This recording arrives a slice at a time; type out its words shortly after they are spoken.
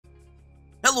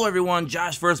Hello everyone,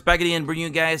 Josh First back again, bringing you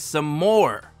guys some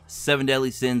more 7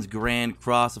 Deadly Sins Grand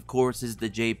Cross. Of course, this is the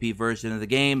JP version of the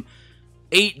game.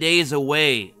 8 days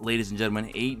away, ladies and gentlemen,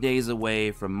 8 days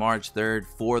away from March 3rd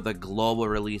for the global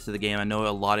release of the game. I know a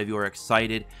lot of you are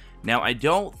excited. Now, I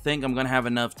don't think I'm going to have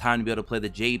enough time to be able to play the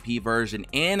JP version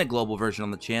and a global version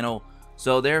on the channel.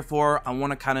 So therefore, I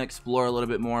want to kind of explore a little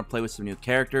bit more and play with some new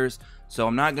characters. So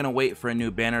I'm not going to wait for a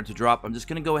new banner to drop. I'm just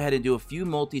going to go ahead and do a few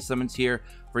multi-summons here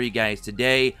for you guys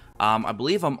today. I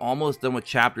believe I'm almost done with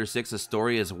Chapter 6 of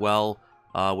story as well,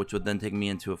 which would then take me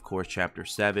into, of course, Chapter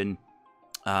 7.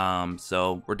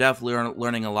 So we're definitely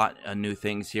learning a lot of new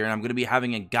things here. And I'm going to be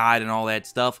having a guide and all that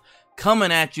stuff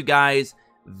coming at you guys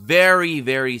very,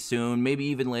 very soon. Maybe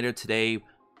even later today.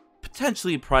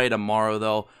 Potentially probably tomorrow,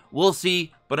 though. We'll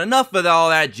see. But enough of all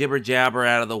that jibber-jabber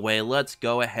out of the way. Let's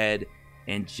go ahead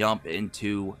and jump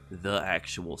into the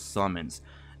actual summons.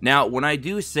 Now, when I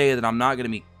do say that I'm not going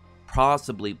to be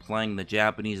possibly playing the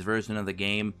Japanese version of the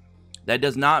game, that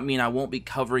does not mean I won't be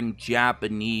covering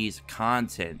Japanese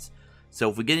content.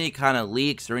 So if we get any kind of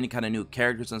leaks or any kind of new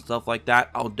characters and stuff like that,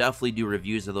 I'll definitely do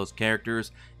reviews of those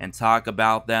characters and talk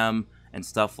about them and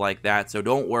stuff like that. So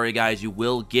don't worry, guys. You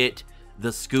will get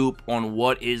the scoop on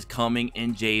what is coming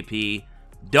in JP.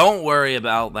 Don't worry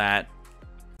about that.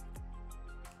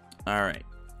 Alright.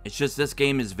 It's just this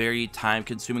game is very time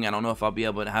consuming. I don't know if I'll be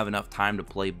able to have enough time to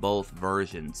play both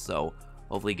versions. So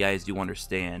hopefully you guys do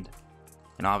understand.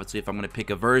 And obviously if I'm going to pick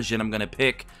a version, I'm going to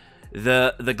pick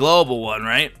the global one,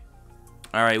 right?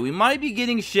 Alright, we might be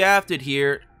getting shafted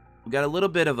here. We got a little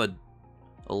bit of a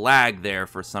lag there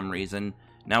for some reason.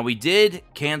 Now we did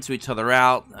cancel each other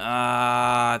out.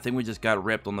 I think we just got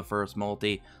ripped on the first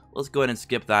multi. Let's go ahead and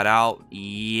skip that out.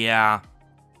 Yeah.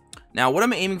 Now, what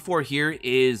I'm aiming for here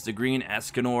is the green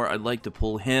Escanor. I'd like to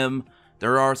pull him.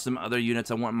 There are some other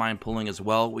units I wouldn't mind pulling as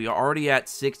well. We are already at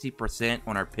 60%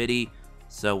 on our pity,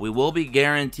 so we will be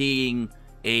guaranteeing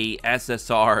a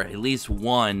SSR, at least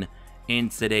one, in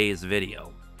today's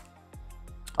video.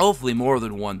 Hopefully more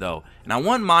than one, though. And I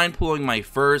wouldn't mind pulling my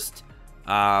first,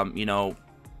 you know,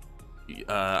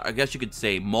 I guess you could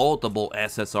say multiple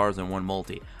SSRs in one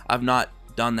multi. I've not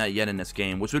done that yet in this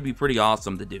game, which would be pretty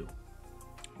awesome to do.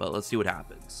 But let's see what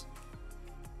happens.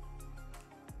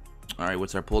 Alright,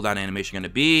 what's our pull down animation going to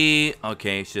be?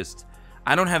 Okay, it's just,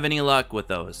 I don't have any luck with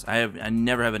those. I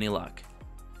never have any luck.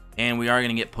 And we are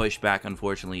going to get pushed back,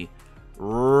 unfortunately.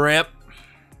 Rip.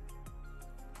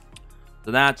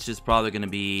 So that's just probably going to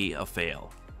be a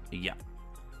fail. Yeah.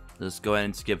 Let's go ahead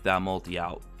and skip that multi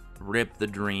out. Rip the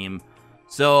dream.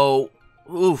 So,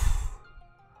 oof.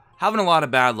 Having a lot of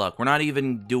bad luck. We're not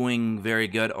even doing very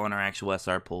good on our actual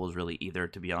SR pulls, really, either,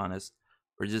 to be honest.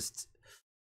 We're just,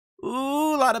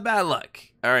 ooh, a lot of bad luck.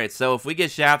 Alright, so if we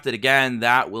get shafted again,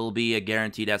 that will be a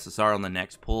guaranteed SSR on the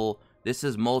next pull. This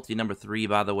is multi number 3,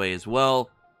 by the way, as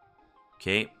well.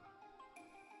 Okay.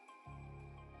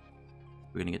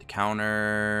 We're gonna get the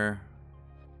counter.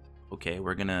 Okay,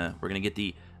 we're gonna get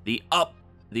the up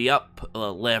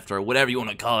left, or whatever you want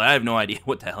to call it. I have no idea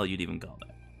what the hell you'd even call that.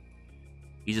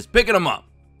 He's just picking them up.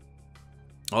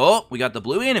 Oh, we got the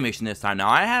blue animation this time. Now,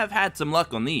 I have had some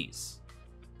luck on these.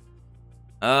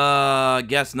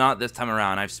 Guess not this time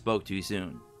around. I've spoke too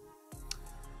soon.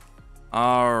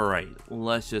 Alright,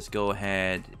 let's just go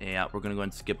ahead. Yeah, we're going to go ahead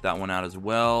and skip that one out as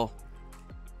well.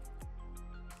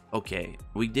 Okay,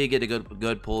 we did get a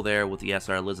good pull there with the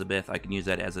SR Elizabeth. I can use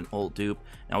that as an ult dupe.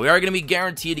 Now, we are going to be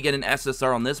guaranteed to get an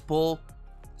SSR on this pull.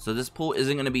 So this pull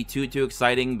isn't going to be too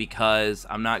exciting because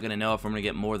I'm not going to know if I'm going to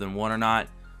get more than one or not.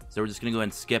 So we're just going to go ahead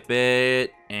and skip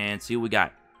it and see what we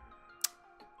got.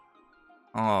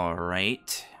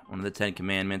 Alright. One of the 10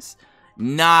 commandments.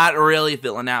 Not really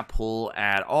feeling that pull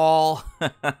at all.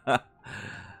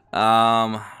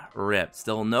 Rip.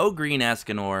 Still no green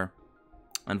Escanor,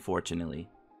 unfortunately.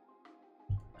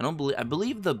 I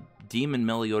believe the Demon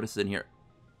Meliodas in here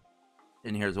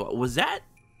as well. Was that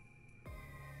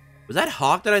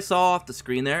Hawk that I saw off the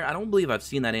screen there? I don't believe I've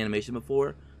seen that animation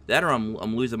before. That or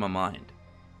I'm losing my mind.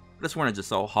 I just wanted to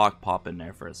saw Hawk pop in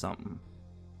there for something.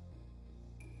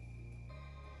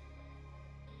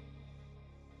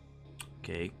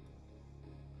 Okay.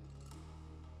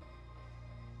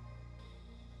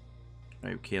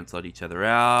 Alright, we canceled each other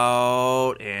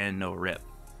out. And no rip.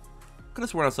 I could have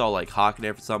sworn I saw like Hawk in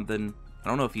there for something. I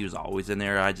don't know if he was always in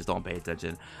there. I just don't pay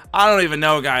attention. I don't even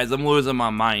know, guys. I'm losing my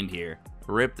mind here.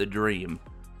 Rip the dream.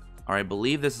 Alright, I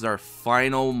believe this is our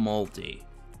final multi.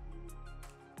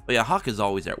 But yeah, Hawk is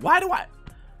always there. Why do I...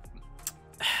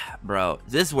 Bro,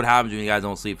 this is what happens when you guys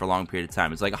don't sleep for a long period of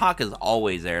time. It's like Hawk is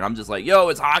always there. And I'm just like, yo,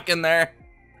 is Hawk in there?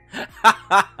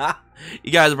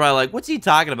 You guys are probably like, what's he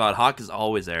talking about? Hawk is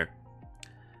always there.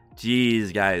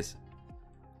 Jeez, guys.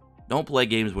 Don't play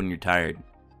games when you're tired.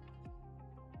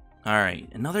 Alright,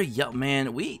 another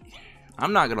man,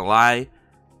 I'm not gonna lie,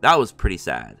 that was pretty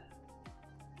sad.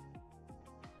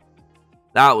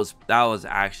 That was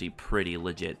actually pretty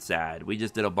legit sad. We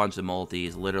just did a bunch of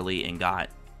multis, literally, and got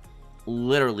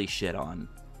literally shit on.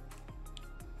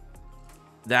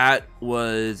 That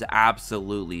was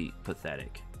absolutely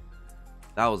pathetic.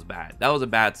 That was bad. That was a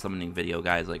bad summoning video,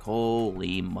 guys. Like,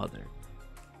 holy mother.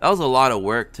 That was a lot of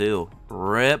work, too.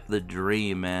 Rip the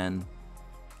dream, man.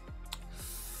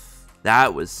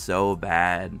 That was so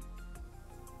bad.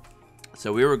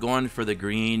 So we were going for the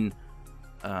green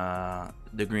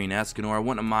Escanor. I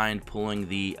wouldn't mind pulling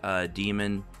the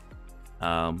demon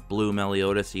blue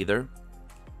Meliodas either.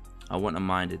 I wouldn't have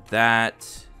minded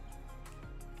that.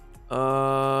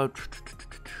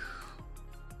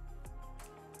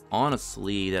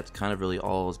 Honestly, that's kind of really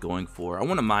all I was going for. I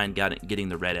wouldn't mind getting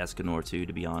the red Escanor too,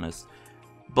 to be honest.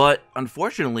 But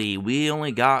unfortunately, we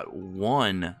only got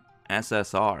one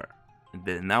SSR.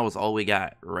 And that was all we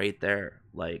got right there.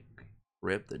 Like,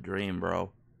 rip the dream,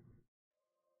 bro.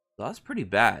 So that's pretty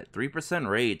bad. 3%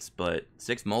 rates, but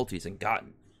 6 multis and got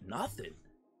nothing.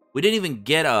 We didn't even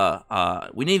get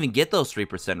those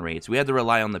 3% rates. We had to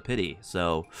rely on the pity.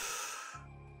 So,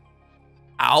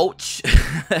 ouch.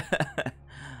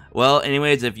 Well,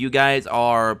 anyways, if you guys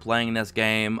are playing this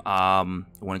game,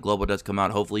 when Global does come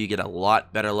out, hopefully you get a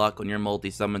lot better luck on your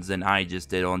multi-summons than I just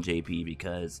did on JP,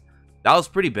 because that was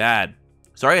pretty bad.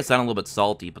 Sorry I sound a little bit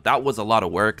salty, but that was a lot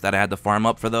of work that I had to farm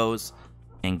up for those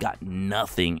and got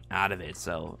nothing out of it.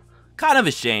 So, kind of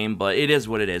a shame, but it is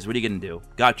what it is. What are you going to do?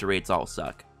 Gotcha rates all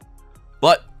suck.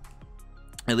 But,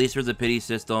 at least there's a pity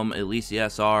system. At least the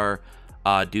SR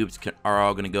dupes are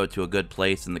all going to go to a good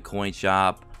place in the coin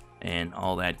shop and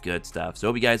all that good stuff. So,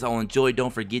 hope you guys all enjoyed. Don't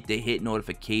forget to hit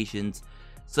notifications.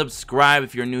 Subscribe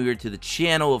if you're new here to the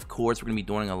channel. Of course, we're going to be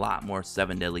doing a lot more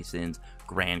 7 Deadly Sins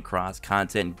Grand Cross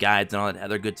content, guides, and all that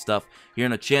other good stuff here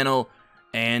on the channel.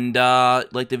 And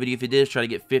like the video if you did, try to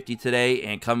get 50 today,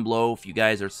 and comment below if you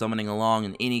guys are summoning along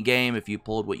in any game, if you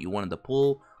pulled what you wanted to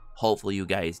pull. Hopefully you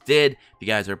guys did. If you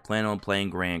guys are planning on playing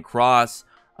Grand Cross,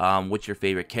 what's your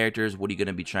favorite characters? What are you going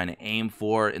to be trying to aim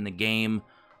for in the game?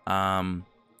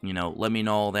 You know, let me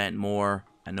know all that and more.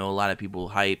 I know a lot of people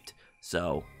hyped,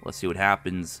 so let's see what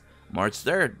happens. March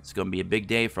 3rd, it's going to be a big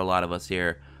day for a lot of us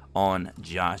here on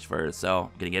Joshverse. So,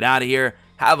 I'm going to get out of here.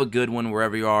 Have a good one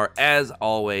wherever you are. As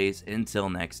always, until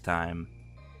next time,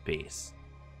 peace.